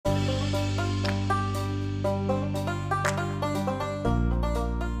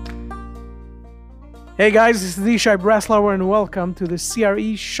Hey guys, this is Yishai Breslauer and welcome to the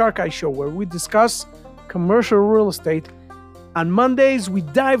CRE Shark Eye Show, where we discuss commercial real estate. On Mondays, we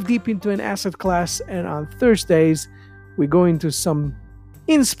dive deep into an asset class, and on Thursdays, we go into some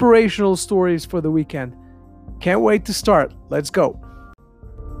inspirational stories for the weekend. Can't wait to start. Let's go.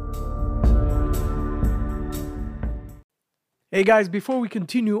 Hey guys, before we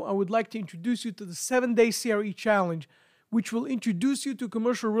continue, I would like to introduce you to the 7-Day CRE Challenge, which will introduce you to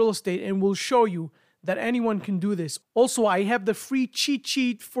commercial real estate and will show you that anyone can do this. Also, I have the free cheat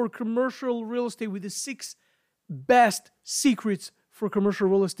sheet for commercial real estate with the 6 best secrets for commercial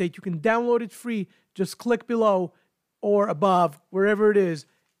real estate. You can download it free. Just click below or above, wherever it is,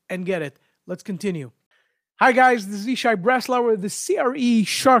 and get it. Let's continue. Hi guys, this is Yishai Breslauer, the CRE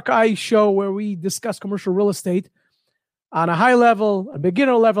Shark Eye Show, where we discuss commercial real estate on a high level, a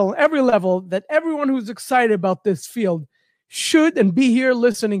beginner level, every level, that everyone who's excited about this field should and be here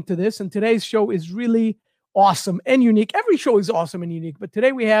listening to this. And today's show is really awesome and unique. Every show is awesome and unique, but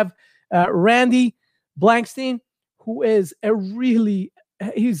today we have Randy Blankstein, who is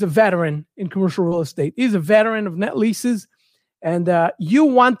he's a veteran in commercial real estate. He's a veteran of net leases, and you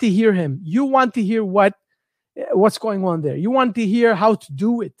want to hear him. You want to hear what's going on there. You want to hear how to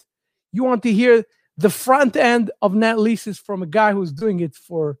do it. You want to hear the front end of net leases from a guy who's doing it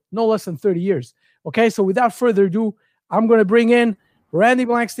for no less than 30 years. Okay, so without further ado, I'm going to bring in Randy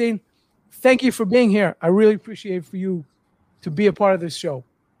Blankstein. Thank you for being here. I really appreciate for you to be a part of this show.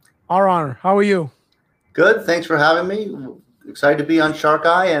 Our honor. How are you? Good. Thanks for having me. Excited to be on Shark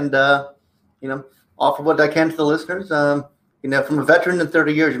Eye and, offer what I can to the listeners. From a veteran in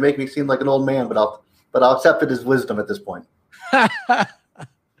 30 years, you make me seem like an old man, but I'll accept it as wisdom at this point.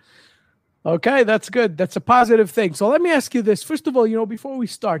 Okay, that's good. That's a positive thing. So let me ask you this. First of all, before we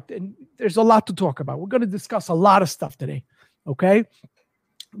start, and there's a lot to talk about. We're going to discuss a lot of stuff today, okay?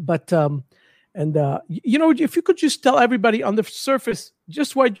 But, if you could just tell everybody on the surface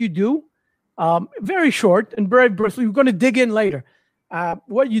just what you do, very short and very briefly. We're going to dig in later.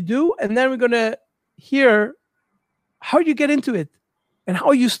 What you do, and then we're going to hear how you get into it and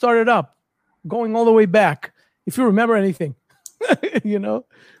how you started up, going all the way back, if you remember anything,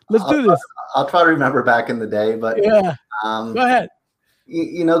 Let's do this. I'll try to remember back in the day, but yeah. Go ahead.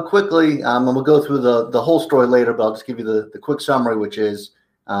 Quickly, and we'll go through the whole story later, but I'll just give you the quick summary, which is,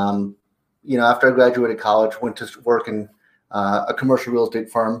 after I graduated college, went to work in a commercial real estate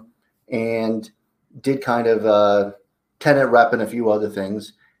firm and did kind of tenant rep and a few other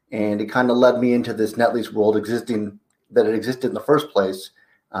things. And it kind of led me into this net lease world existed in the first place.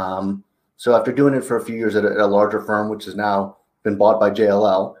 So after doing it for a few years at a larger firm, which has now been bought by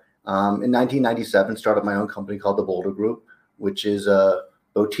JLL, in 1997, started my own company called the Boulder Group, which is a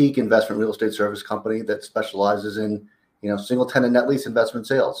boutique investment real estate service company that specializes in, single tenant net lease investment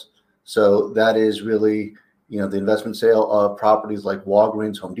sales. So that is really, the investment sale of properties like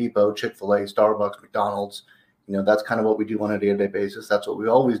Walgreens, Home Depot, Chick-fil-A, Starbucks, McDonald's. That's kind of what we do on a day-to-day basis. That's what we've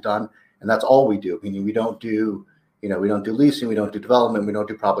always done, and that's all we do. Meaning we don't do leasing, we don't do development, we don't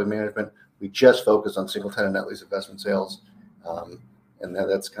do property management. We just focus on single tenant net lease investment sales. And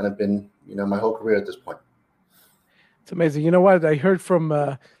that's kind of been, my whole career at this point. It's amazing. You know what? I heard from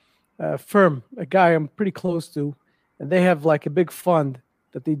a firm, a guy I'm pretty close to, and they have like a big fund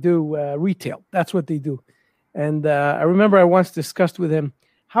that they do retail. That's what they do. And I remember I once discussed with him,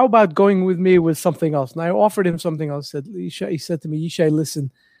 how about going with me with something else? And I offered him something else. He said to me, Yishai,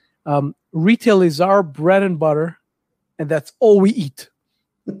 listen, retail is our bread and butter, and that's all we eat.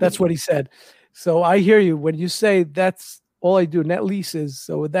 That's what he said. So I hear you when you say that's all I do, net leases.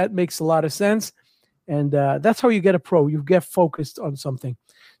 So that makes a lot of sense. And that's how you get a pro. You get focused on something.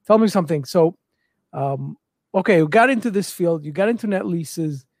 Tell me something. So, okay, you got into this field. You got into net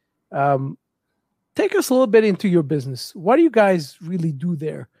leases. Take us a little bit into your business. What do you guys really do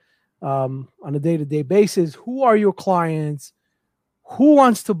there on a day-to-day basis? Who are your clients? Who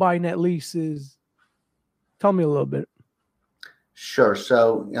wants to buy net leases? Tell me a little bit. Sure.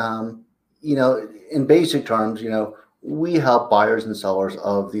 So, in basic terms, we help buyers and sellers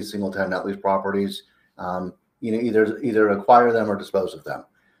of these single tenant net lease properties, either acquire them or dispose of them.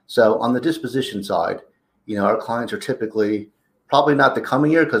 So on the disposition side, our clients are typically probably not the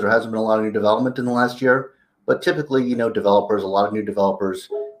coming year because there hasn't been a lot of new development in the last year, but typically, a lot of new developers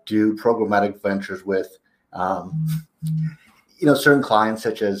do programmatic ventures with, certain clients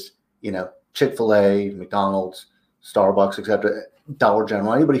such as, Chick-fil-A, McDonald's, Starbucks, et cetera, Dollar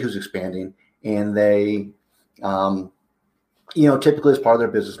General, anybody who's expanding, and they, typically as part of their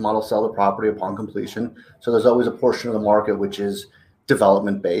business model, sell the property upon completion. So there's always a portion of the market which is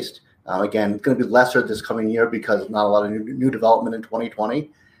development based. Again, it's going to be lesser this coming year because not a lot of new development in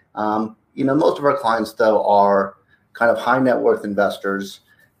 2020. Most of our clients, though, are kind of high net worth investors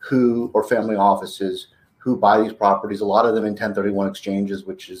or family offices who buy these properties, a lot of them in 1031 exchanges,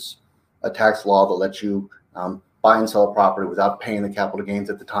 which is a tax law that lets you buy and sell a property without paying the capital gains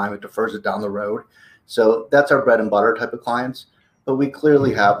at the time. It defers it down the road. So that's our bread and butter type of clients. But we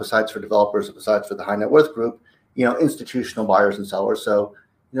clearly have, besides for developers, besides for the high net worth group, institutional buyers and sellers. So,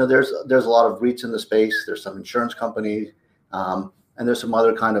 there's a lot of REITs in the space. There's some insurance companies, and there's some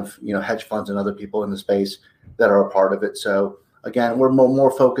other kind of, hedge funds and other people in the space that are a part of it. So again, we're more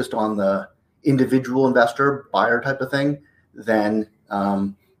focused on the individual investor buyer type of thing than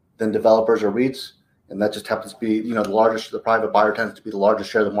developers or REITs. And that just happens to be, the private buyer tends to be the largest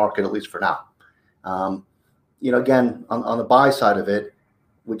share of the market, at least for now. Again, on the buy side of it,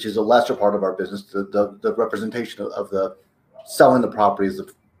 which is a lesser part of our business, the representation of the selling the property is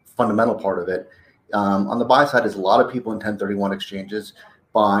the fundamental part of it. On the buy side is a lot of people in 1031 exchanges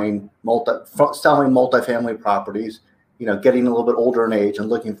selling multifamily properties, getting a little bit older in age and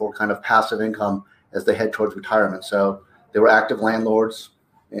looking for kind of passive income as they head towards retirement. So they were active landlords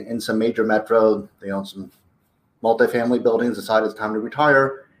in some major metro. They own some multifamily buildings, decided it's time to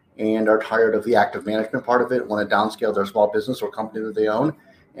retire, and are tired of the active management part of it, want to downscale their small business or company that they own,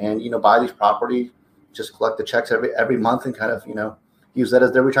 and buy these property, just collect the checks every month and kind of use that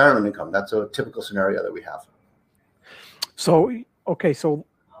as their retirement income. That's a typical scenario that we have. So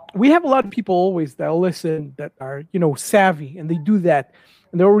we have a lot of people always that listen that are savvy, and they do that,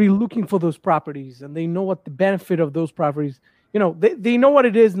 and they're already looking for those properties, and they know what the benefit of those properties. They know what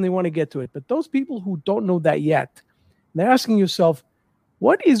it is, and they want to get to it. But those people who don't know that yet, they're asking yourself,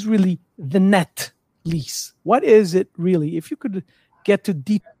 what is really the net lease? What is it really? If you could get to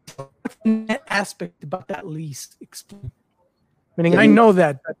detail, what's the net aspect about that lease? Explain. Meaning, I know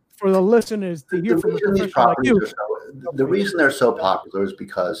that, but for the listeners to hear from a professional like you. The reason they're so popular is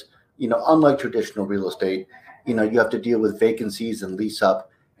because, unlike traditional real estate, you have to deal with vacancies and lease up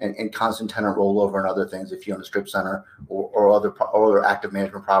and constant tenant rollover and other things if you own a strip center or other active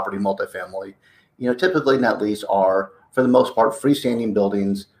management property, multifamily. Typically net lease are, for the most part, freestanding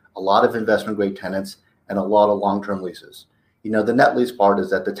buildings, a lot of investment grade tenants, and a lot of long-term leases. The net lease part is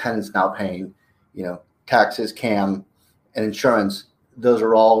that the tenant's now paying, taxes, CAM, and insurance. Those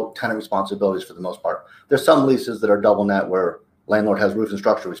are all tenant responsibilities for the most part. There's some leases that are double net where landlord has roof and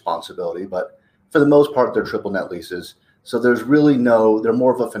structure responsibility, but for the most part, they're triple net leases. So there's really they're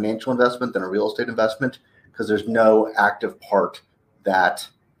more of a financial investment than a real estate investment because there's no active part that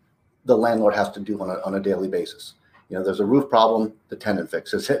the landlord has to do on a daily basis. There's a roof problem, the tenant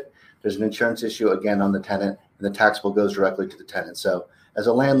fixes it. There's an insurance issue, again, on the tenant, and the tax bill goes directly to the tenant. So as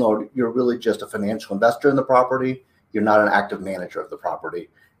a landlord, you're really just a financial investor in the property. You're not an active manager of the property.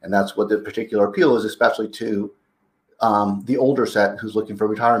 And that's what the particular appeal is, especially to the older set who's looking for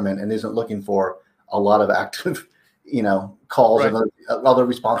retirement and isn't looking for a lot of active, calls right. and other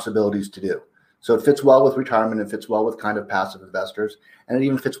responsibilities to do. So it fits well with retirement. It fits well with kind of passive investors. And it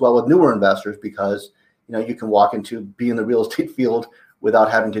even fits well with newer investors because, you can walk into be in the real estate field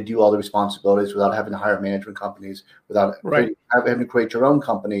without having to do all the responsibilities, without having to hire management companies, without having to create your own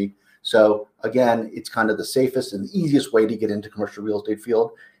company. So again, it's kind of the safest and easiest way to get into commercial real estate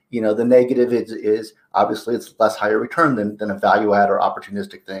field. The negative is obviously it's less higher return than a value add or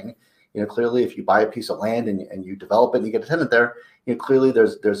opportunistic thing. Clearly if you buy a piece of land and you develop it and you get a tenant there, clearly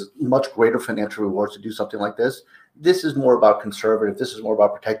there's much greater financial rewards to do something like this. This is more about conservative. This is more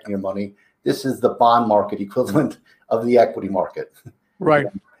about protecting your money. This is the bond market equivalent of the equity market. Right.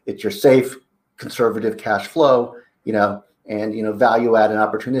 It's your safe, conservative cash flow, and value add and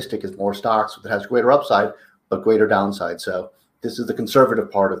opportunistic is more stocks that has greater upside but greater downside. So this is the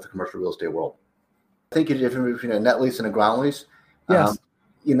conservative part of the commercial real estate world. I think it's different between a net lease and a ground lease. Yes.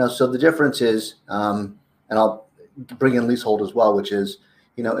 So the difference is, and I'll bring in leasehold as well, which is,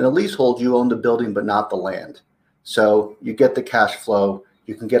 in a leasehold you own the building but not the land. So you get the cash flow,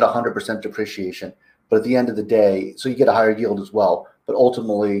 you can get 100% depreciation, but at the end of the day, so you get a higher yield as well. But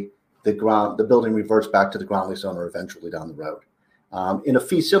ultimately, the building reverts back to the ground lease owner eventually down the road. In a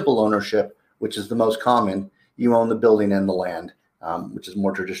fee simple ownership, which is the most common, you own the building and the land, which is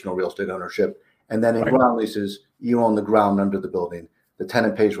more traditional real estate ownership. And then in ground leases, you own the ground under the building. The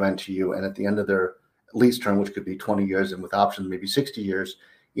tenant pays rent to you, and at the end of their lease term, which could be 20 years, and with options maybe 60 years,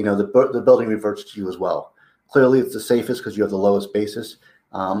 the building reverts to you as well. Clearly, it's the safest because you have the lowest basis.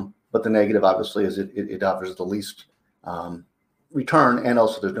 But the negative, obviously, is it offers the least return, and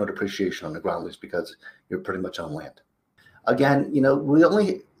also there's no depreciation on the ground lease because you're pretty much on land. Again,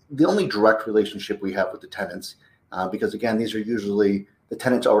 the only direct relationship we have with the tenants, because again, these are usually the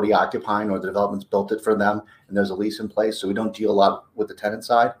tenants already occupying or the development's built it for them, and there's a lease in place, so we don't deal a lot with the tenant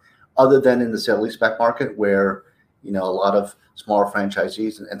side. other than in the sale leaseback market where, a lot of smaller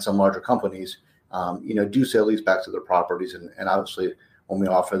franchisees and some larger companies, do sale leasebacks of their properties. And obviously when we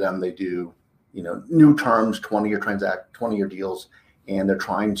offer them, they do, new terms, 20-year deals, and they're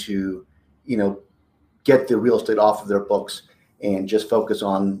trying to, get the real estate off of their books and just focus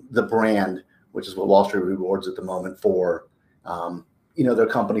on the brand, which is what Wall Street rewards at the moment for, their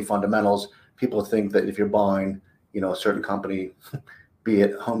company fundamentals. People think that if you're buying, a certain company, be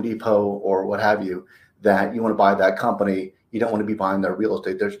it Home Depot or what have you, that you want to buy that company. You don't want to be buying their real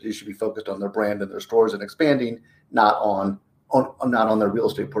estate. You should be focused on their brand and their stores and expanding, not on their real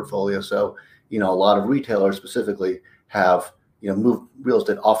estate portfolio. So, a lot of retailers specifically have, moved real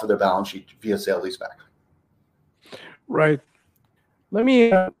estate off of their balance sheet via sale leaseback. Right. Let me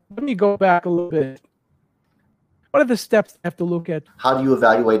go back a little bit. What are the steps I have to look at? How do you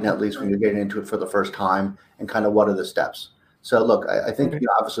evaluate net lease when you're getting into it for the first time, and kind of what are the steps? So look, I think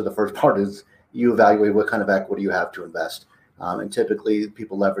obviously the first part is you evaluate what kind of equity you have to invest. And typically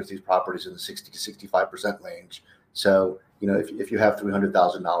people leverage these properties in the 60 to 65% range. So, if you have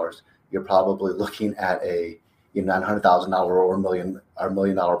 $300,000, you're probably looking at a $900,000 or $1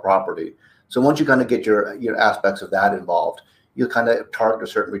 million property. So once you kind of get your aspects of that involved, you kind of target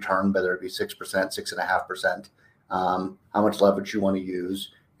a certain return, whether it be 6%, 6.5%, how much leverage you want to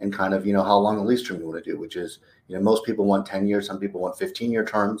use, and kind of, how long a lease term you want to do, which is, most people want 10 years, some people want 15-year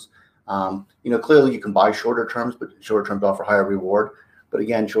terms. Clearly you can buy shorter terms, but shorter terms offer higher reward. But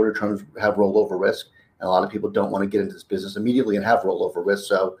again, shorter terms have rollover risk, and a lot of people don't want to get into this business immediately and have rollover risk.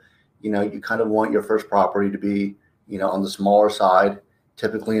 So, you kind of want your first property to be, on the smaller side,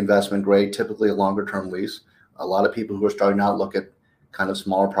 typically investment grade, typically a longer term lease. A lot of people who are starting out look at kind of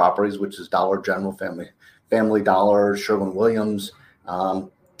smaller properties, which is Dollar General, Family Dollar, Sherwin-Williams,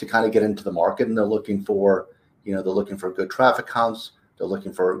 to kind of get into the market. And they're looking for, good traffic counts. They're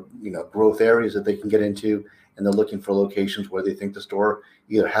looking for, growth areas that they can get into, and they're looking for locations where they think the store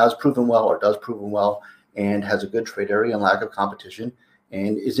either has proven well or does proven well and has a good trade area and lack of competition,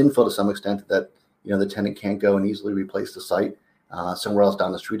 and is infill to some extent that, the tenant can't go and easily replace the site somewhere else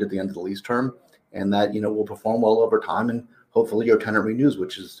down the street at the end of the lease term, and that, will perform well over time, and hopefully your tenant renews,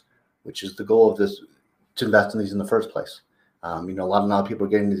 which is the goal of this, to invest in these in the first place. A lot of people are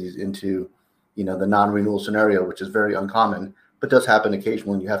getting into the non-renewal scenario, which is very uncommon, but does happen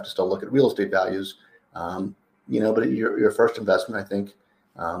occasionally when you have to still look at real estate values. But your first investment, I think,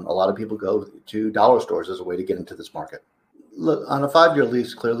 a lot of people go to dollar stores as a way to get into this market. Look, on a 5-year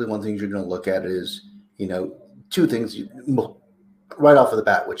lease, clearly one thing you're going to look at is, two things right off of the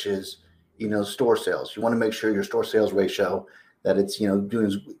bat, which is, store sales. You want to make sure your store sales ratio, that it's,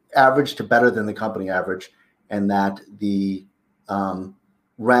 doing average to better than the company average, and that the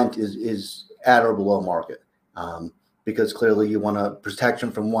rent is at or below market. Because clearly you want a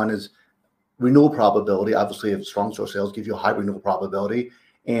protection from one is renewal probability. Obviously, if strong store sales give you a high renewal probability,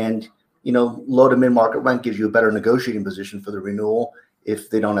 and low to mid market rent gives you a better negotiating position for the renewal if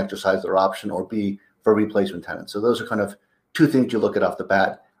they don't exercise their option, or B, for replacement tenants. So those are kind of two things you look at off the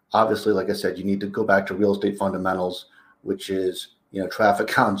bat. Obviously, like I said, you need to go back to real estate fundamentals, which is, traffic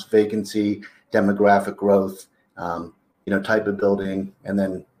counts, vacancy, demographic growth, type of building, and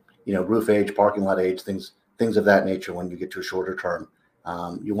then, roof age, parking lot age, things of that nature. When you get to a shorter term,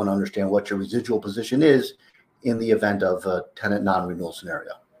 you want to understand what your residual position is in the event of a tenant non-renewal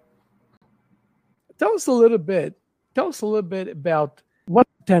scenario. Tell us a little bit about what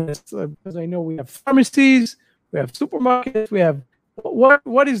tenants, because I know we have pharmacies, we have supermarkets, we have,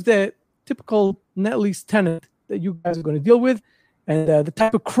 what is the typical net lease tenant that you guys are going to deal with, and the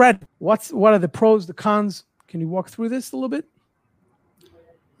type of credit, what are the pros, the cons? Can you walk through this a little bit?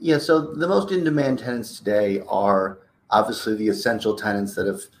 Yeah, so the most in-demand tenants today are obviously the essential tenants that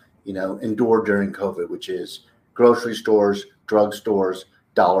have, endured during COVID, which is grocery stores, drug stores,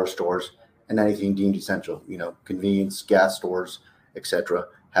 dollar stores, and anything deemed essential, convenience, gas stores, etc.,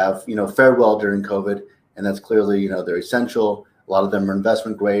 have, fared well during COVID. And that's clearly, they're essential. A lot of them are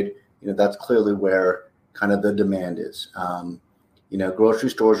investment grade. That's clearly where kind of the demand is. Grocery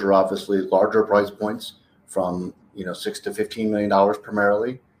stores are obviously larger price points from, $6 to $15 million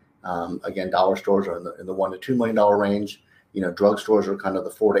primarily. Again, dollar stores are in the $1 to $2 million range. Drug stores are kind of the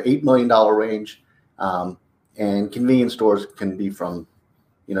 $4 to $8 million range. And convenience stores can be from,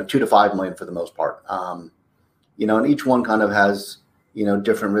 $2 to $5 million for the most part. And each one kind of has,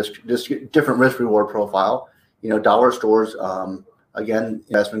 different risk reward profile. Dollar stores, again,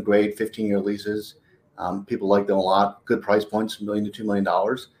 investment grade, 15-year leases. People like them a lot. Good price points, $1 million to $2 million.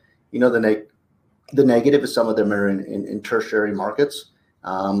 The negative is some of them are in tertiary markets,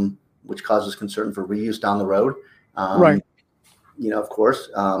 which causes concern for reuse down the road. Right. Of course,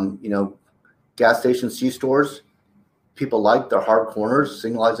 gas stations, C-stores, people like their hard corners,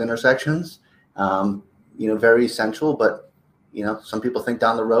 signalized intersections, very essential. But, some people think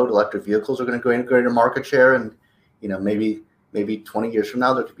down the road, electric vehicles are going to gain greater market share. And, maybe 20 years from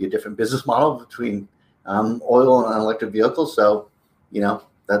now, there could be a different business model between oil and electric vehicles. So,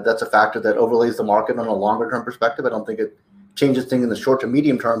 that's a factor that overlays the market on a longer term perspective. I don't think it changes things in the short to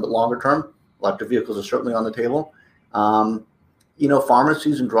medium term, but longer term, electric vehicles are certainly on the table.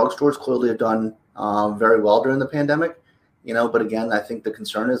 Pharmacies and drugstores clearly have done very well during the pandemic. But again, I think the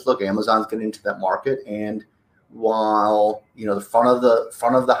concern is, look, Amazon's getting into that market, and while the front of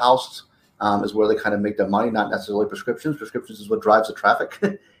the house is where they kind of make their money, not necessarily prescriptions. Prescriptions is what drives the traffic.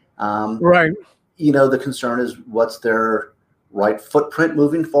 Right. The concern is what's their right footprint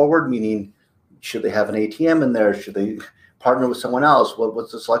moving forward, meaning should they have an ATM in there? Should they partner with someone else?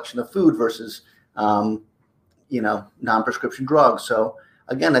 What's the selection of food versus, non-prescription drugs? So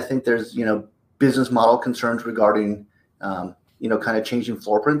again, I think there's, business model concerns regarding, kind of changing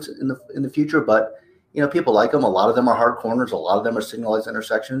floor prints in the future. But, people like them. A lot of them are hard corners. A lot of them are signalized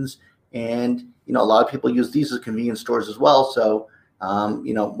intersections. And, a lot of people use these as convenience stores as well. So,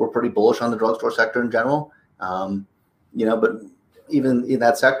 we're pretty bullish on the drugstore sector in general. But even in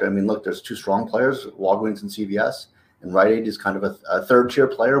that sector, look, there's two strong players, Walgreens and CVS, and Rite Aid is kind of a third tier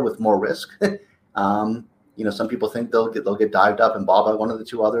player with more risk. Some people think they'll get dived up and bought by one of the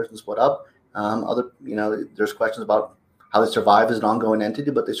two others and split up. There's questions about how they survive as an ongoing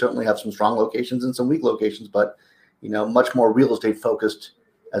entity, but they certainly have some strong locations and some weak locations, but, much more real estate focused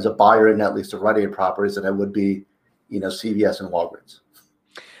as a buyer in at least the Rite Aid properties than I would be, CVS and Walgreens.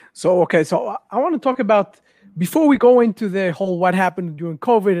 So I want to talk about, before we go into the whole what happened during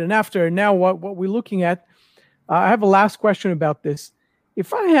COVID and after, and now what we're looking at, I have a last question about this.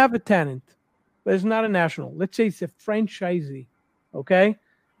 If I have a tenant, but it's not a national, let's say it's a franchisee, okay?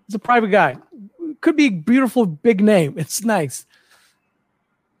 It's a private guy. It could be a beautiful, big name. It's nice.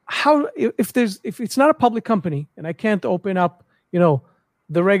 How, if it's not a public company and I can't open up,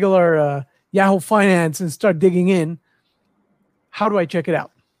 the regular Yahoo Finance and start digging in, how do I check it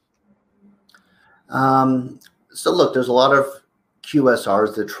out? So look, there's a lot of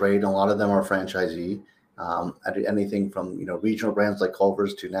QSRs that trade, and a lot of them are franchisee. Anything from, regional brands like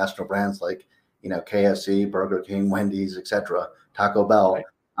Culver's to national brands like, KFC, Burger King, Wendy's, etc., Taco Bell. Right.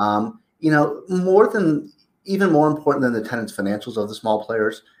 Even more important than the tenant's financials of the small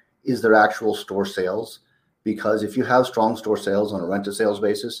players is their actual store sales. Because if you have strong store sales on a rent to sales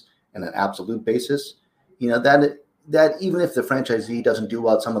basis and an absolute basis, that even if the franchisee doesn't do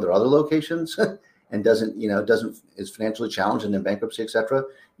well at some of their other locations and is financially challenged and in bankruptcy, etc.,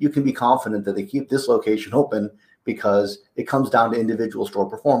 you can be confident that they keep this location open because it comes down to individual store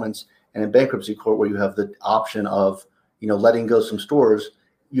performance. And in bankruptcy court, where you have the option of, letting go some stores,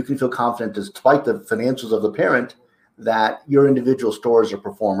 you can feel confident, despite the financials of the parent, that your individual store is a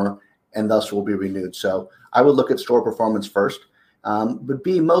performer and thus will be renewed. So I would look at store performance first. But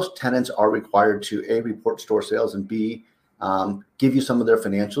B, most tenants are required to A, report store sales, and B, give you some of their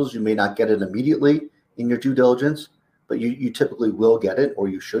financials. You may not get it immediately in your due diligence, but you typically will get it, or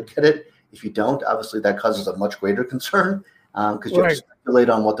you should get it. If you don't, obviously that causes a much greater concern because you have to speculate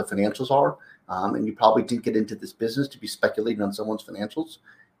on what the financials are. And you probably didn't get into this business to be speculating on someone's financials.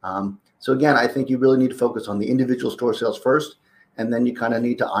 So again, I think you really need to focus on the individual store sales first, and then you kind of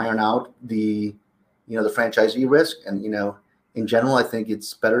need to iron out the franchisee risk. And, in general, I think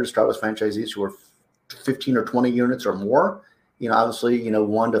it's better to start with franchisees who are 15 or 20 units or more. Obviously,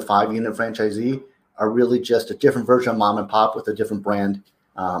 1 to 5 unit franchisee are really just a different version of mom and pop with a different brand.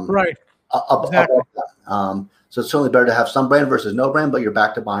 Right. Exactly. So it's certainly better to have some brand versus no brand, but you're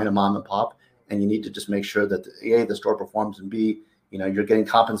back to buying a mom and pop, and you need to just make sure that A, the store performs, and B, you're getting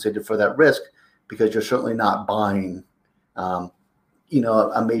compensated for that risk because you're certainly not buying,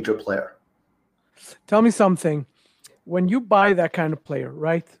 a major player. Tell me something. When you buy that kind of player,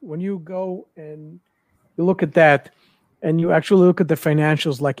 right? When you go and you look at that and you actually look at the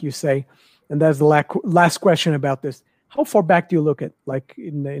financials, like you say, and that's the last question about this. How far back do you look at? Like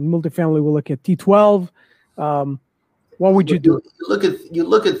in multifamily, we'll look at T12. What would you do? You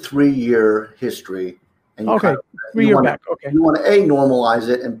look at 3-year history, and you 3 year back. Okay. You want to A, normalize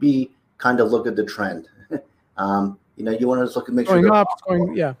it, and B, kind of look at the trend. You want to just look and make sure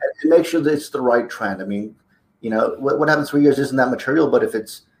and make sure that it's the right trend. What happens 3 years isn't that material, but if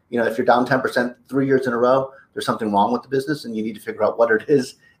it's, if you're down 10% 3 years in a row, there's something wrong with the business, and you need to figure out what it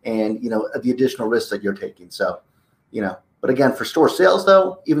is and, the additional risks that you're taking. So, but again, for store sales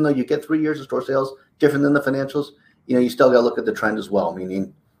though, even though you get 3 years of store sales, different than the financials, you still got to look at the trend as well.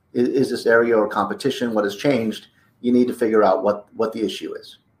 Meaning, is this area or competition, what has changed you need to figure out what the issue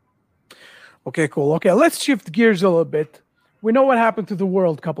is. Okay, cool. Okay, let's shift gears a little bit. We know what happened to the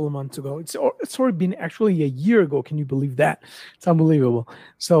world a couple of months ago. It's already been actually a year ago. Can you believe that? It's unbelievable.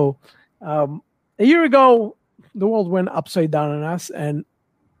 So a year ago, the world went upside down on us. And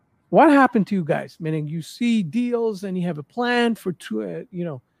what happened to you guys? Meaning you see deals and you have a plan for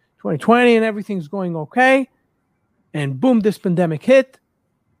 2020 and everything's going okay. And boom, this pandemic hit.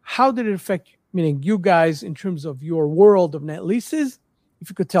 How did it affect you? Meaning you guys in terms of your world of net leases? If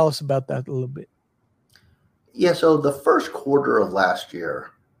you could tell us about that a little bit. Yeah, so the first quarter of last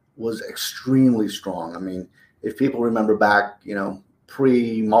year was extremely strong. I mean, if people remember back,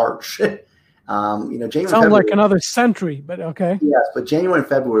 pre-March, January. Sounds like another century, but okay. Yes, but January and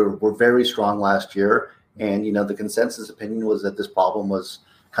February were very strong last year, and the consensus opinion was that this problem was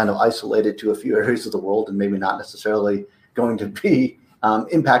kind of isolated to a few areas of the world, and maybe not necessarily going to be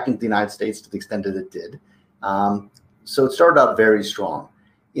impacting the United States to the extent that it did. So it started out very strong.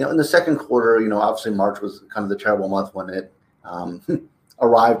 In the second quarter, obviously March was kind of the terrible month when it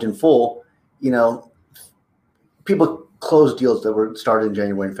arrived in full. People closed deals that were started in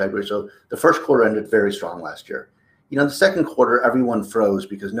January and February. So the first quarter ended very strong last year. The second quarter, everyone froze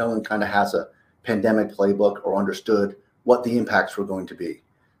because no one kind of has a pandemic playbook or understood what the impacts were going to be.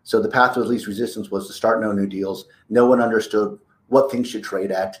 So the path of least resistance was to start no new deals. No one understood what things should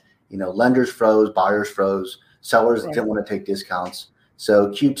trade at. Lenders froze, buyers froze, sellers didn't want to take discounts. So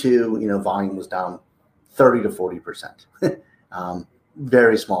Q2, volume was down 30 to 40%.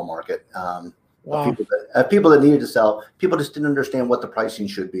 Very small market. Wow. People that needed to sell. People just didn't understand what the pricing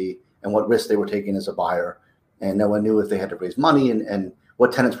should be and what risks they were taking as a buyer. And no one knew if they had to raise money and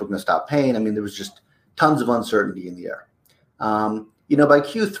what tenants were going to stop paying. I mean, there was just tons of uncertainty in the air. By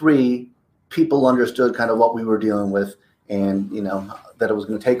Q3, people understood kind of what we were dealing with and, that it was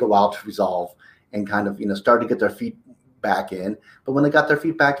going to take a while to resolve and kind of, start to get their feet back in. But when they got their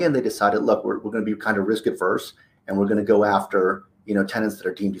feet back in, they decided, look, we're going to be kind of risk adverse and we're going to go after, tenants that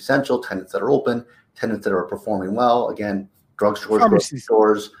are deemed essential, tenants that are open, tenants that are performing well. Again, drugstores, grocery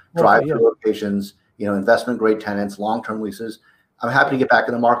stores, drive-through locations, investment grade tenants, long-term leases. I'm happy to get back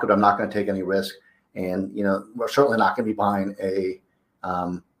in the market. I'm not going to take any risk. And, we're certainly not going to be buying a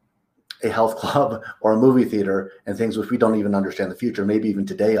health club or a movie theater and things which we don't even understand the future, maybe even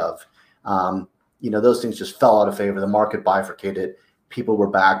today of. Those things just fell out of favor. The market bifurcated. People were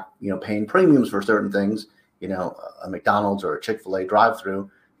back, paying premiums for certain things, a McDonald's or a Chick-fil-A drive-through.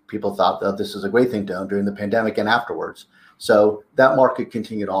 People thought that this is a great thing to own during the pandemic and afterwards. So that market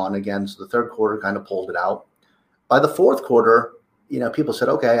continued on again. So the third quarter kind of pulled it out. By the fourth quarter, people said,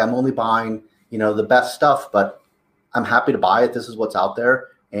 okay, I'm only buying, the best stuff, but I'm happy to buy it. This is what's out there.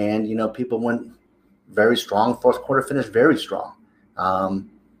 And, people went very strong. Fourth quarter finished very strong.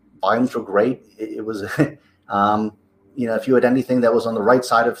 Volumes were great. It was, if you had anything that was on the right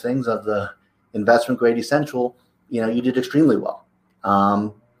side of things of the investment grade essential, you did extremely well.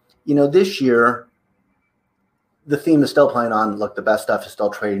 This year, the theme is still playing on. Look, the best stuff is still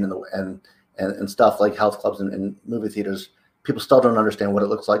trading and stuff like health clubs and movie theaters. People still don't understand what it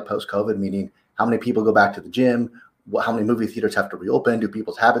looks like post-COVID, meaning how many people go back to the gym, how many movie theaters have to reopen, do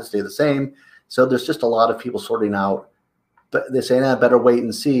people's habits stay the same? So there's just a lot of people sorting out. But they say, better wait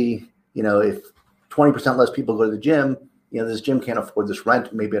and see. If 20% less people go to the gym, this gym can't afford this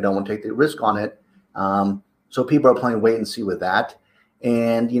rent. Maybe I don't want to take the risk on it. So people are playing wait and see with that.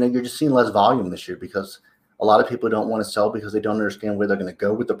 And, you're just seeing less volume this year because a lot of people don't want to sell because they don't understand where they're going to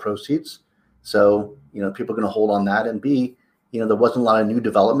go with the proceeds. So, people are going to hold on that. And B, there wasn't a lot of new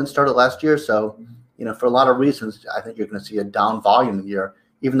development started last year. So, for a lot of reasons, I think you're going to see a down volume year,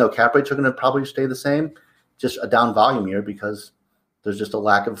 even though cap rates are going to probably stay the same. Just a down volume year because there's just a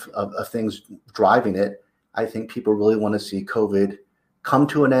lack of things driving it. I think people really want to see COVID come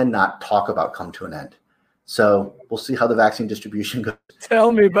to an end, not talk about come to an end. So we'll see how the vaccine distribution goes.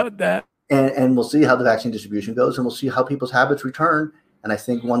 Tell me about that. And we'll see how the vaccine distribution goes, and we'll see how people's habits return. And I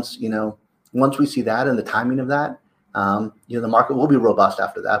think once we see that and the timing of that, the market will be robust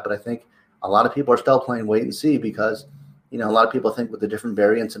after that. But I think a lot of people are still playing wait and see because, a lot of people think with the different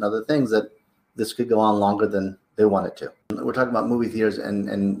variants and other things that this could go on longer than they want it to. We're talking about movie theaters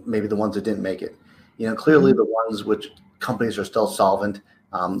and maybe the ones that didn't make it. Clearly the ones which companies are still solvent.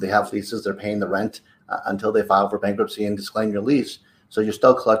 They have leases, they're paying the rent until they file for bankruptcy and disclaim your lease. So you're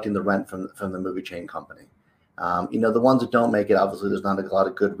still collecting the rent from the movie chain company. The ones that don't make it, obviously there's not a lot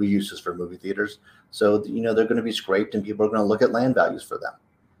of good reuses for movie theaters. So, they're going to be scraped and people are going to look at land values for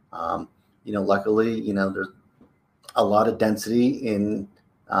them. Luckily, there's a lot of density in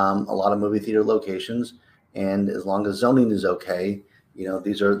a lot of movie theater locations. And as long as zoning is okay,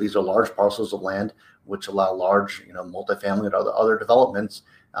 These are large parcels of land which allow large, multifamily and other developments,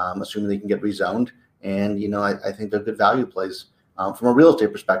 assuming they can get rezoned. And I think they're good value plays from a real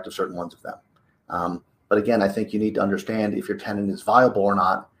estate perspective, certain ones of them. But again, I think you need to understand if your tenant is viable or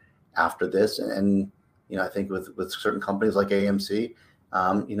not after this. And I think with certain companies like AMC,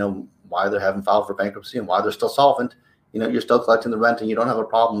 why they haven't filed for bankruptcy and why they're still solvent. You're still collecting the rent and you don't have a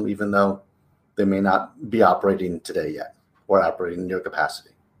problem, even though they may not be operating today yet or operating near capacity.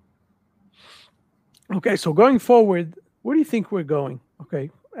 Okay, so going forward, where do you think we're going? Okay,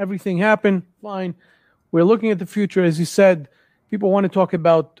 everything happened, fine. We're looking at the future. As you said, people want to talk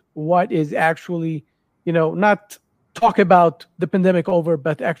about what is actually, not talk about the pandemic over,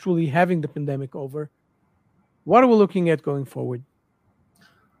 but actually having the pandemic over. What are we looking at going forward?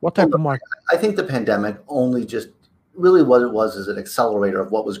 What type of market? I think the pandemic only just really what it was is an accelerator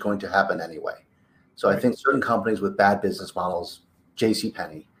of what was going to happen anyway. So right. I think certain companies with bad business models,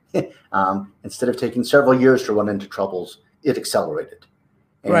 JCPenney, instead of taking several years to run into troubles, it accelerated.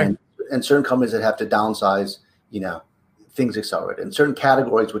 And certain companies that have to downsize, things accelerated. And certain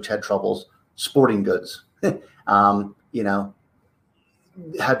categories which had troubles, sporting goods, had to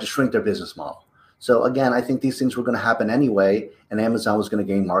shrink their business model. So again, I think these things were going to happen anyway, and Amazon was going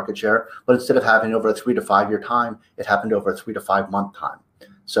to gain market share. But instead of happening over a 3 to 5 year time, it happened over a 3 to 5 month time.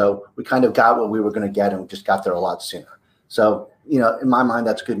 So we kind of got what we were going to get, and we just got there a lot sooner. So, in my mind,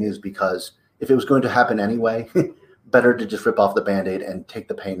 that's good news, because if it was going to happen anyway, better to just rip off the Band-Aid and take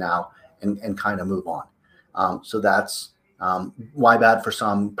the pain now and kind of move on. So that's why bad for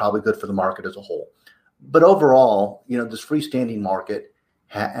some, probably good for the market as a whole. But overall, this freestanding market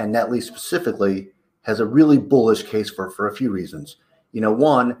and net lease specifically has a really bullish case for a few reasons.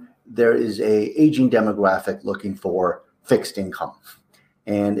 One, there is a aging demographic looking for fixed income.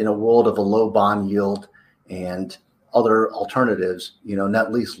 And in a world of a low bond yield and other alternatives,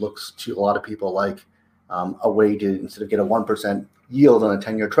 net lease looks to a lot of people like a way to, instead of get a 1% yield on a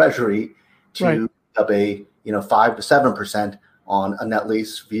 10-year treasury, to up a 5 to 7% on a net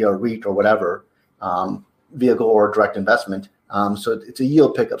lease via a REIT or whatever vehicle or direct investment. So it's a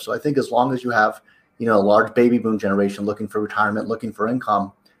yield pickup. So I think as long as you have a large baby boom generation looking for retirement, looking for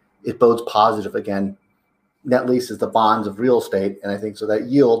income, it bodes positive. Again, net lease is the bonds of real estate, and I think so that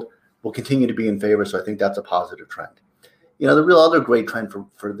yield will continue to be in favor. So I think that's a positive trend. The real other great trend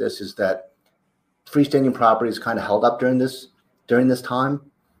for this is that freestanding properties kind of held up during this time.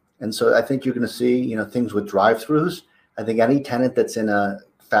 And so I think you're going to see, things with drive-throughs. I think any tenant that's in a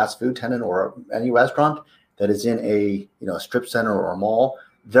fast food tenant or any restaurant that is in a strip center or a mall,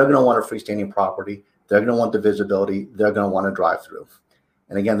 they're going to want a freestanding property. They're going to want the visibility. They're going to want a drive-through.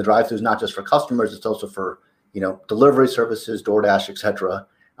 And again, the drive-through is not just for customers; it's also for delivery services, DoorDash, etc.,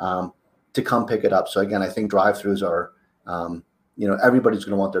 to come pick it up. So again, I think drive-throughs are everybody's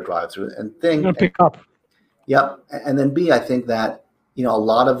going to want their drive-through and pick up. Yep. And then B, I think that a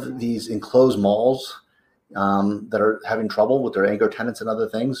lot of these enclosed malls that are having trouble with their anchor tenants and other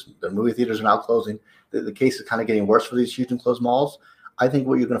things, their movie theaters are now closing. The case is kind of getting worse for these huge enclosed malls. I think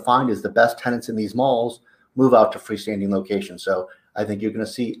what you're going to find is the best tenants in these malls move out to freestanding locations. So I think you're going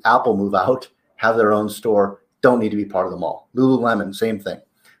to see Apple move out, have their own store, don't need to be part of the mall. Lululemon, same thing.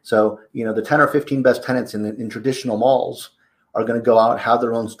 So, the 10 or 15 best tenants in traditional malls are going to go out, have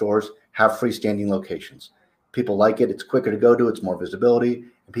their own stores, have freestanding locations. People like it. It's quicker to go to. It's more visibility,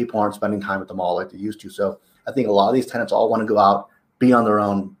 and people aren't spending time at the mall like they used to. So I think a lot of these tenants all want to go out, be on their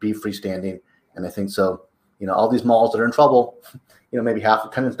own, be freestanding. And I think so, all these malls that are in trouble, maybe half the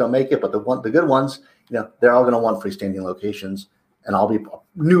tenants don't make it, but the good ones, they're all going to want freestanding locations, and all be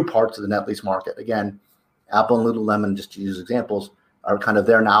new parts of the net lease market. Again, Apple and Lululemon, just to use examples, are kind of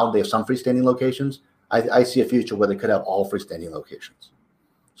there now. They have some freestanding locations. I see a future where they could have all freestanding locations.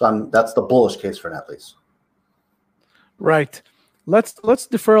 So that's the bullish case for net lease. Right. Let's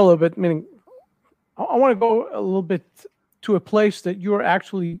defer a little bit. Meaning, I want to go a little bit to a place that you're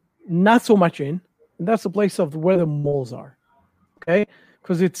actually not so much in, and that's the place of where the malls are. Okay,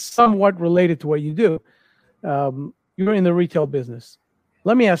 because it's somewhat related to what you do. You're in the retail business.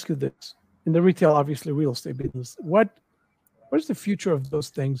 Let me ask you this: in the retail, obviously, real estate business, what is the future of those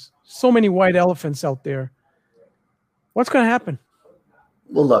things? So many white elephants out there. What's going to happen?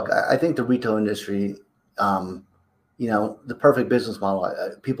 Well, look, I think the retail industry, the perfect business model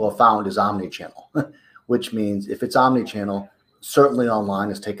people have found is omni-channel, which means if it's omni-channel, certainly online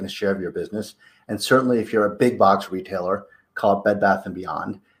is taking a share of your business. And certainly if you're a big box retailer, call it Bed Bath &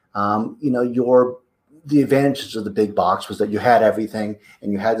 Beyond, the advantages of the big box was that you had everything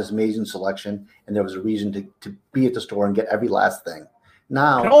and you had this amazing selection, and there was a reason to be at the store and get every last thing.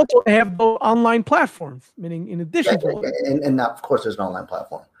 Now, And also they have those online platforms, meaning in addition to all that. and now, of course, there's an online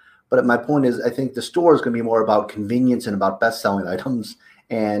platform. But my point is, I think the store is going to be more about convenience and about best-selling items,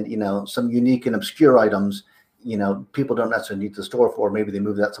 and some unique and obscure items. People don't necessarily need the store for. Maybe they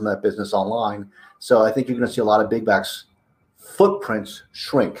move some of that business online. So I think you're going to see a lot of big box footprints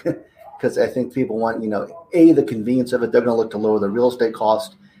shrink because I think people want, the convenience of it. They're going to look to lower the real estate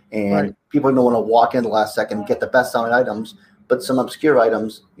cost, and people don't want to walk in the last second and get the best-selling items. But some obscure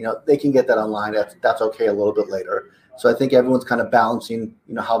items, they can get that online. That's okay a little bit later. So I think everyone's kind of balancing,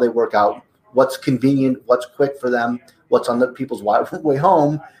 how they work out, what's convenient, what's quick for them, what's on the people's way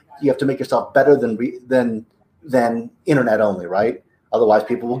home. You have to make yourself better than internet only, right? Otherwise,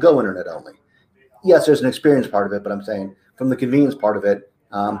 people will go internet only. Yes, there's an experience part of it, but I'm saying from the convenience part of it,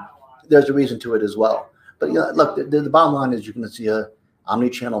 there's a reason to it as well. But look, the bottom line is you're going to see a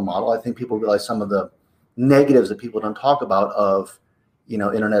omni-channel model. I think people realize some of the negatives that people don't talk about of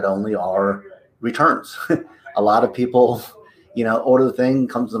internet only are returns. A lot of people order the thing,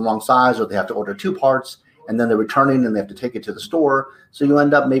 comes in the wrong size, or they have to order 2 parts, and then they're returning and they have to take it to the store. So you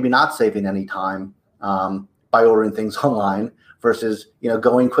end up maybe not saving any time by ordering things online versus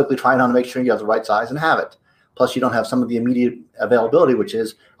going quickly, trying on to make sure you have the right size and have it. Plus, you don't have some of the immediate availability, which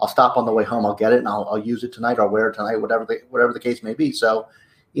is I'll stop on the way home, I'll get it, and I'll use it tonight, or wear it tonight, whatever the case may be. So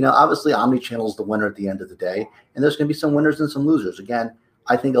obviously, omni-channel is the winner at the end of the day, and there's going to be some winners and some losers. Again,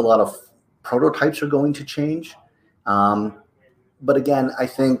 I think a lot of prototypes are going to change, but again, I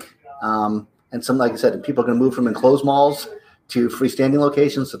think, and some, like I said, people are going to move from enclosed malls to freestanding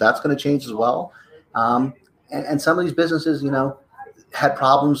locations, so that's going to change as well. And some of these businesses, had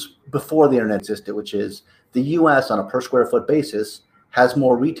problems before the internet existed, which is the U.S. on a per square foot basis has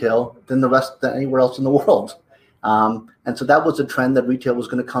more retail than anywhere else in the world. And so that was a trend that retail was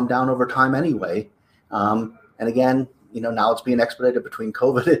going to come down over time anyway. And again, now it's being expedited between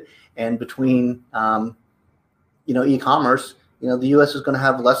COVID and between, e-commerce. The U.S. is going to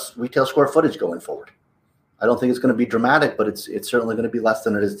have less retail square footage going forward. I don't think it's going to be dramatic, but it's certainly going to be less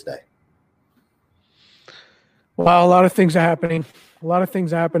than it is today. Wow, a lot of things are happening. A lot of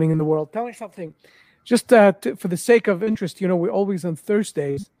things are happening in the world. Tell me something, just for the sake of interest. We're always on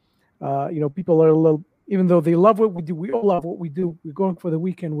Thursdays. People are a little, even though they love what we do, we all love what we do. We're going for the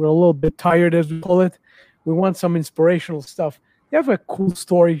weekend. We're a little bit tired, as we call it. We want some inspirational stuff. You have a cool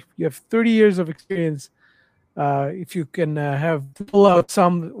story. You have 30 years of experience. If you can pull out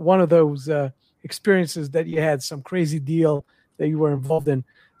one of those experiences that you had, some crazy deal that you were involved in,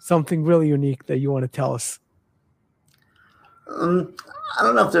 something really unique that you want to tell us. I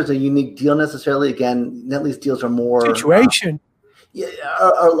don't know if there's a unique deal necessarily. Again, net lease deals are more situation.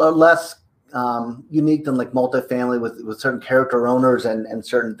 Are less unique than like multifamily with certain character owners and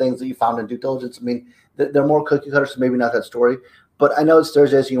certain things that you found in due diligence. I mean, they're more cookie cutter, so maybe not that story. But I know it's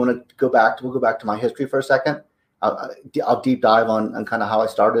Thursday, so you want to go back. We'll go back to my history for a second. I'll deep dive on kind of how I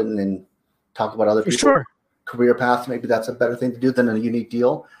started and then talk about other people's career paths. Maybe that's a better thing to do than a unique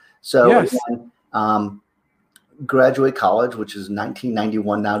deal. So yes. Again, graduate college, which is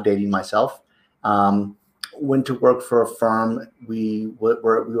 1991 now, dating myself. Went to work for a firm. We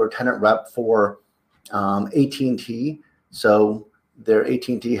were tenant rep for AT&T. So their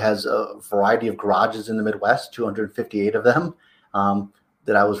AT&T has a variety of garages in the Midwest, 258 of them,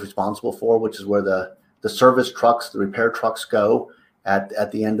 that I was responsible for, which is where the service trucks, the repair trucks go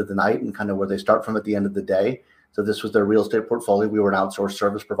at the end of the night and kind of where they start from at the end of the day. So this was their real estate portfolio. We were an outsourced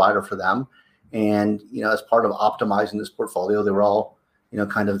service provider for them. And, as part of optimizing this portfolio, they were all,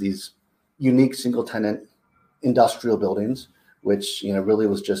 kind of these unique single tenant industrial buildings, which, really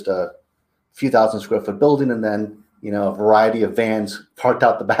was just a few thousand square foot building. And then, a variety of vans parked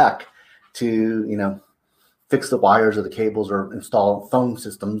out the back to, fix the wires or the cables or install phone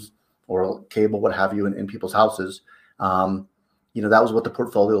systems or cable, what have you, in people's houses. That was what the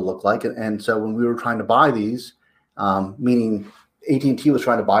portfolio looked like. And so when we were trying to buy these, meaning AT&T was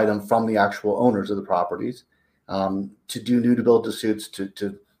trying to buy them from the actual owners of the properties, to do new to build to suits,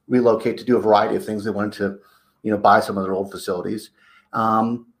 to relocate, to do a variety of things. They wanted to, buy some of their old facilities.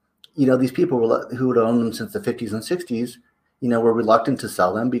 These people who had owned them since the 50s and 60s, were reluctant to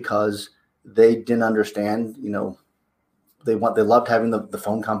sell them because they didn't understand, they loved having the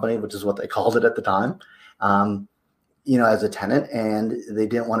phone company, which is what they called it at the time, as a tenant, and they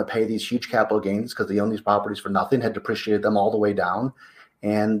didn't want to pay these huge capital gains because they owned these properties for nothing, had depreciated them all the way down.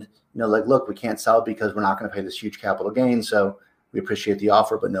 And, look, we can't sell because we're not going to pay this huge capital gain. So we appreciate the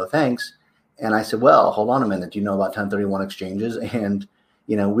offer, but no thanks. And I said, well, hold on a minute. Do you know about 1031 exchanges? And,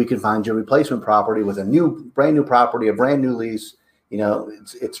 we can find you a replacement property with a brand new property, a brand new lease.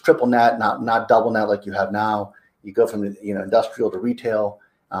 It's triple net, not double net like you have now. You go from industrial to retail.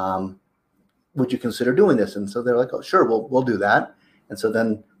 Would you consider doing this? And so they're like, oh, sure, we'll do that. And so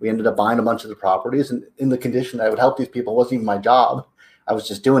then we ended up buying a bunch of the properties, and in the condition that I would help these people. It wasn't even my job. I was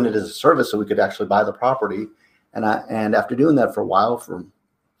just doing it as a service so we could actually buy the property. And after doing that for a while, for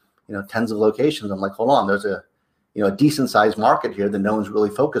tens of locations, I'm like, hold on, there's a decent sized market here that no one's really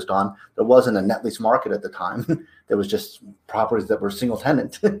focused on. There wasn't a net lease market at the time. There was just properties that were single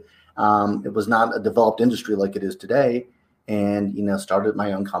tenant. It was not a developed industry like it is today. And started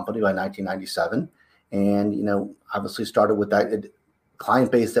my own company by 1997, and obviously started with that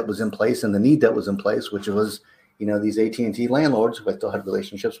client base that was in place and the need that was in place, which was these AT&T landlords who I still had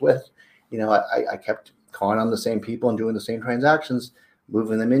relationships with. I kept calling on the same people and doing the same transactions,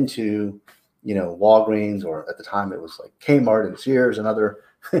 moving them into Walgreens, or at the time it was like Kmart and Sears and other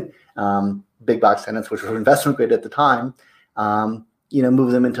big box tenants, which were investment grade at the time.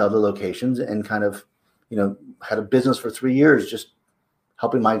 Move them into other locations, and kind of had a business for 3 years just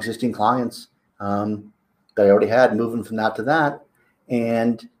helping my existing clients that I already had, moving from that to that.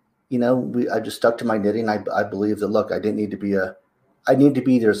 And, I just stuck to my knitting. I believe that, look, I need to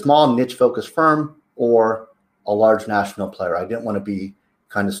be either a small niche focused firm or a large national player. I didn't want to be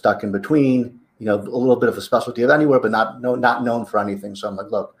kind of stuck in between, a little bit of a specialty of anywhere, but not known for anything. So I'm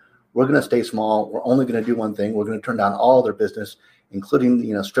like, look, we're going to stay small. We're only going to do one thing. We're going to turn down all other business,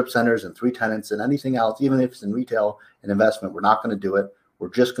 including, strip centers and 3 tenants and anything else, even if it's in retail and investment. We're not going to do it. We're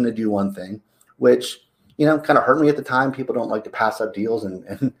just going to do one thing, which, kind of hurt me at the time. People don't like to pass up deals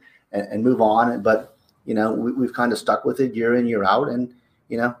and move on. But, we've kind of stuck with it year in, year out. And,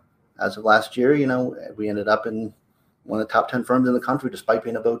 as of last year, we ended up in one of the top 10 firms in the country, despite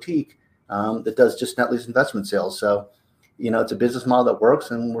being a boutique that does just net lease investment sales. So, it's a business model that works,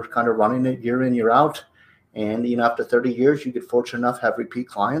 and we're kind of running it year in, year out. And, after 30 years, you get fortunate enough to have repeat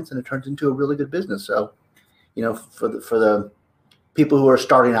clients, and it turns into a really good business. So, for the people who are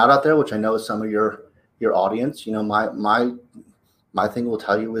starting out there, which I know is some of your audience, my thing will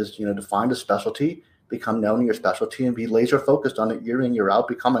tell you is, to find a specialty, become known in your specialty, and be laser focused on it year in, year out,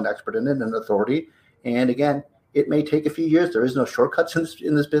 become an expert in it and an authority. And again, it may take a few years. There is no shortcuts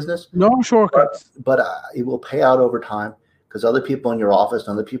in this business. No shortcuts. But it will pay out over time, because other people in your office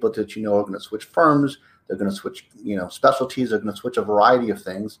and other people that are going to switch firms. They're going to switch, specialties. They're going to switch a variety of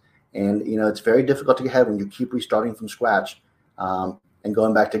things. And, it's very difficult to get ahead when you keep restarting from scratch and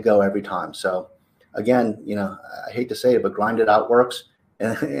going back to go every time. So, again, I hate to say it, but grind it out works.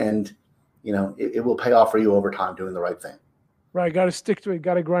 And it will pay off for you over time doing the right thing. Right. Got to stick to it.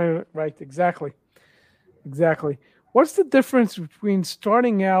 Got to grind it. Right. Exactly. What's the difference between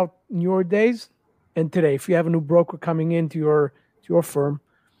starting out in your days and today? If you have a new broker coming into your firm,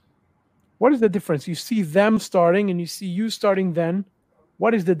 what is the difference? You see them starting and you see you starting then.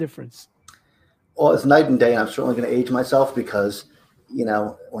 What is the difference? Well, it's night and day. And I'm certainly going to age myself because,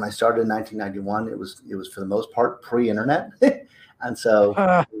 when I started in 1991, it was for the most part pre-internet. And so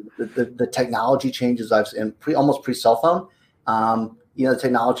the technology changes almost pre-cell phone. The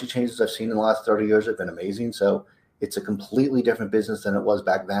technology changes I've seen in the last 30 years have been amazing. So it's a completely different business than it was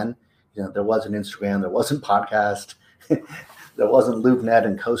back then. There wasn't Instagram, there wasn't podcast. There wasn't LoopNet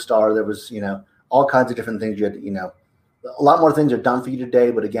and CoStar. There was, all kinds of different things. You had, a lot more things are done for you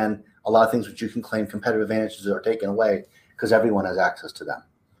today. But again, a lot of things which you can claim competitive advantages are taken away because everyone has access to them.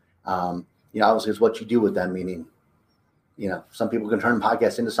 Obviously, it's what you do with them, meaning, some people can turn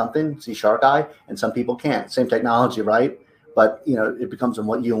podcasts into something, see Shark Eye, and some people can't. Same technology, right? But, it becomes on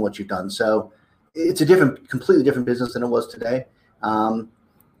what you've done. So it's a completely different business than it was today.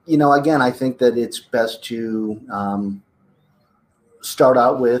 Again, I think that it's best to start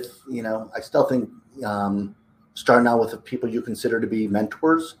out with, I still think starting out with the people you consider to be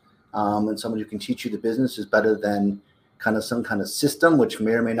mentors and someone who can teach you the business is better than kind of some kind of system, which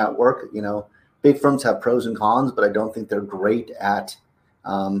may or may not work. Big firms have pros and cons, but I don't think they're great at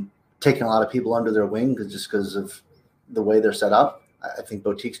taking a lot of people under their wing because of the way they're set up. I think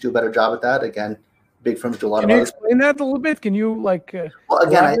boutiques do a better job at that. Again, big firms do a lot of. Can you explain that a little bit? Can you Well,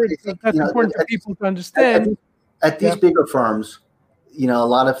 again, I think that's important for people to understand. At these bigger firms, a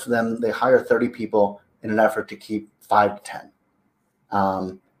lot of them, they hire 30 people in an effort to keep 5 to 10.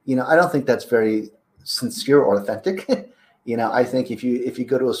 I don't think that's very sincere or authentic. I think if you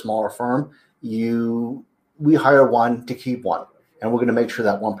go to a smaller firm, we hire one to keep one, and we're going to make sure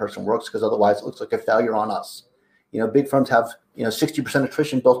that one person works because otherwise it looks like a failure on us. Big firms have 60%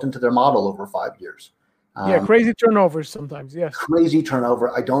 attrition built into their model over 5 years. Crazy turnovers sometimes. Yes, crazy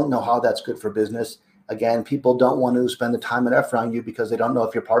turnover. I don't know how that's good for business. Again, people don't want to spend the time and effort on you because they don't know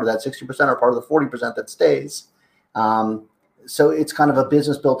if you're part of that 60% or part of the 40% that stays. So it's kind of a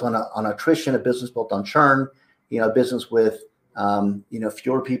business built on attrition, a business built on churn. business with,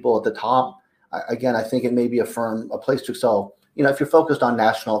 fewer people at the top, again, I think it may be a place to excel. If you're focused on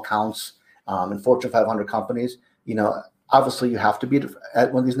national accounts and Fortune 500 companies, obviously you have to be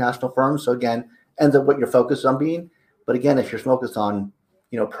at one of these national firms. So again, ends up what you're focused on being. But again, if you're focused on,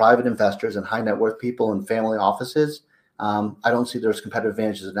 private investors and high net worth people and family offices, I don't see there's competitive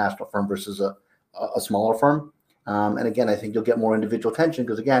advantages of a national firm versus a smaller firm. And again, I think you'll get more individual attention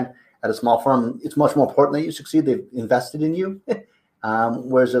because again, at a small firm, it's much more important that you succeed. They've invested in you.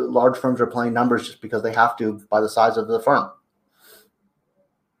 Whereas large firms are playing numbers just because they have to by the size of the firm.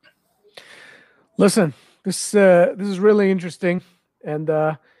 Listen, this is really interesting, and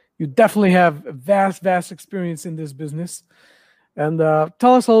you definitely have a vast experience in this business. And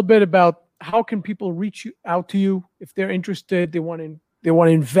tell us a little bit about how can people reach out to you if they're interested, they want to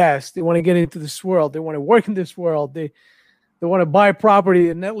invest, they want to get into this world, they want to work in this world, they want to buy property,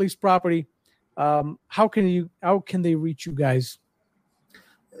 a net lease property. How can they reach you guys?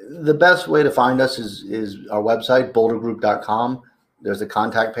 The best way to find us is our website, bouldergroup.com. There's a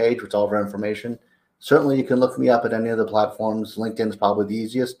contact page with all of our information. Certainly, you can look me up at any of the platforms. LinkedIn is probably the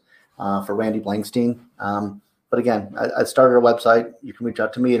easiest for Randy Blankstein. But again, I started a website. You can reach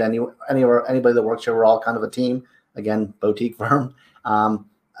out to me at anybody that works here. We're all kind of a team. Again, boutique firm.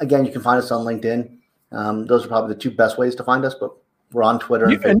 Again, you can find us on LinkedIn. Those are probably the two best ways to find us. But we're on Twitter.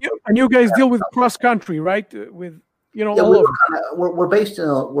 And you guys deal with cross country, right? All over. We're based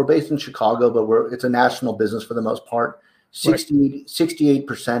in Chicago, but it's a national business for the most part.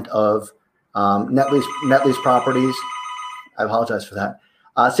 68% of net lease properties. I apologize for that.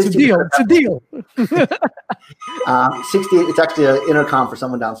 It's a deal. 68. It's actually an intercom for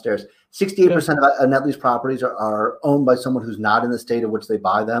someone downstairs. 68% of net lease properties are owned by someone who's not in the state of which they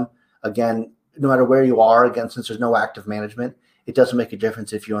buy them. Again, no matter where you are, again, since there's no active management, it doesn't make a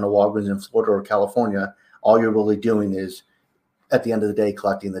difference if you own a Walgreens in Florida or California. All you're really doing is, at the end of the day,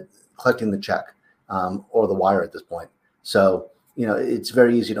 collecting the check or the wire at this point. So, it's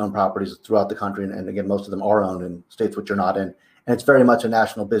very easy to own properties throughout the country. And again, most of them are owned in states which you're not in. And it's very much a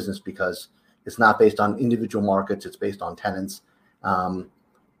national business because it's not based on individual markets. It's based on tenants.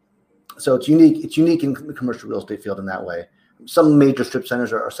 So it's unique. It's unique in the commercial real estate field in that way. Some major strip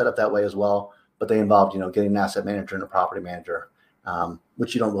centers are set up that way as well, but they involve, getting an asset manager and a property manager,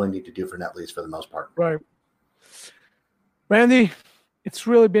 which you don't really need to do for net lease for the most part. Right. Randy, it's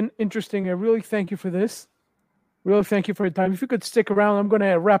really been interesting. I really thank you for this. Really thank you for your time. If you could stick around, I'm going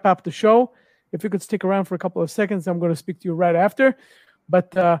to wrap up the show. If you could stick around for a couple of seconds, I'm going to speak to you right after.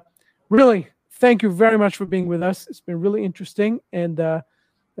 But really, thank you very much for being with us. It's been really interesting. And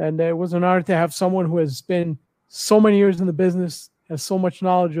it was an honor to have someone who has been so many years in the business, has so much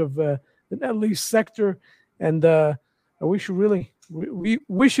knowledge of the net lease sector. And I wish you we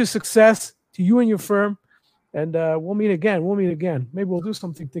wish you success to you and your firm. And we'll meet again. Maybe we'll do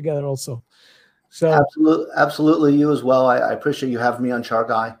something together also. So absolutely, you as well. I appreciate you having me on Shark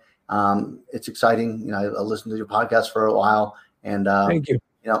Eye. It's exciting. I listened to your podcast for a while, and thank you.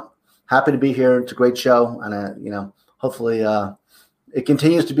 Happy to be here. It's a great show, and hopefully it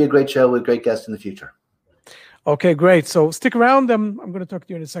continues to be a great show with great guests in the future. Okay, great. So stick around. I'm going to talk to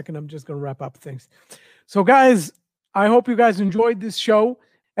you in a second. I'm just going to wrap up things. So guys, I hope you guys enjoyed this show.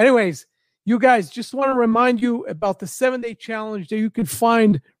 Anyways, you guys, just want to remind you about the 7-day challenge that you can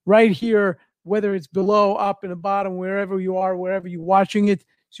find right here, whether it's below, up, and the bottom, wherever you are, wherever you're watching it,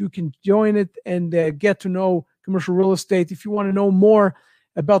 so you can join it and get to know commercial real estate. If you want to know more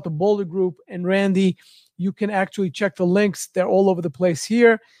about the Boulder Group and Randy, you can actually check the links. They're all over the place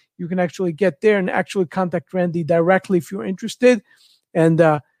here. You can actually get there and actually contact Randy directly if you're interested. And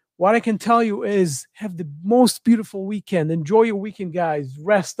what I can tell you is have the most beautiful weekend. Enjoy your weekend, guys.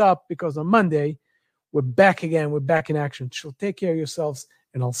 Rest up because on Monday, we're back again. We're back in action. So take care of yourselves,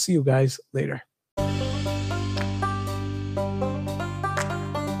 and I'll see you guys later.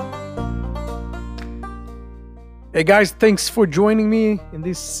 Hey guys, thanks for joining me in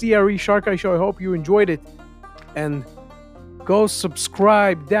this CRE Shark Eye show. I hope you enjoyed it. And go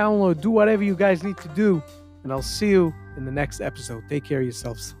subscribe, download, do whatever you guys need to do. And I'll see you in the next episode. Take care of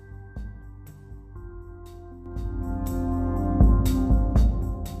yourselves.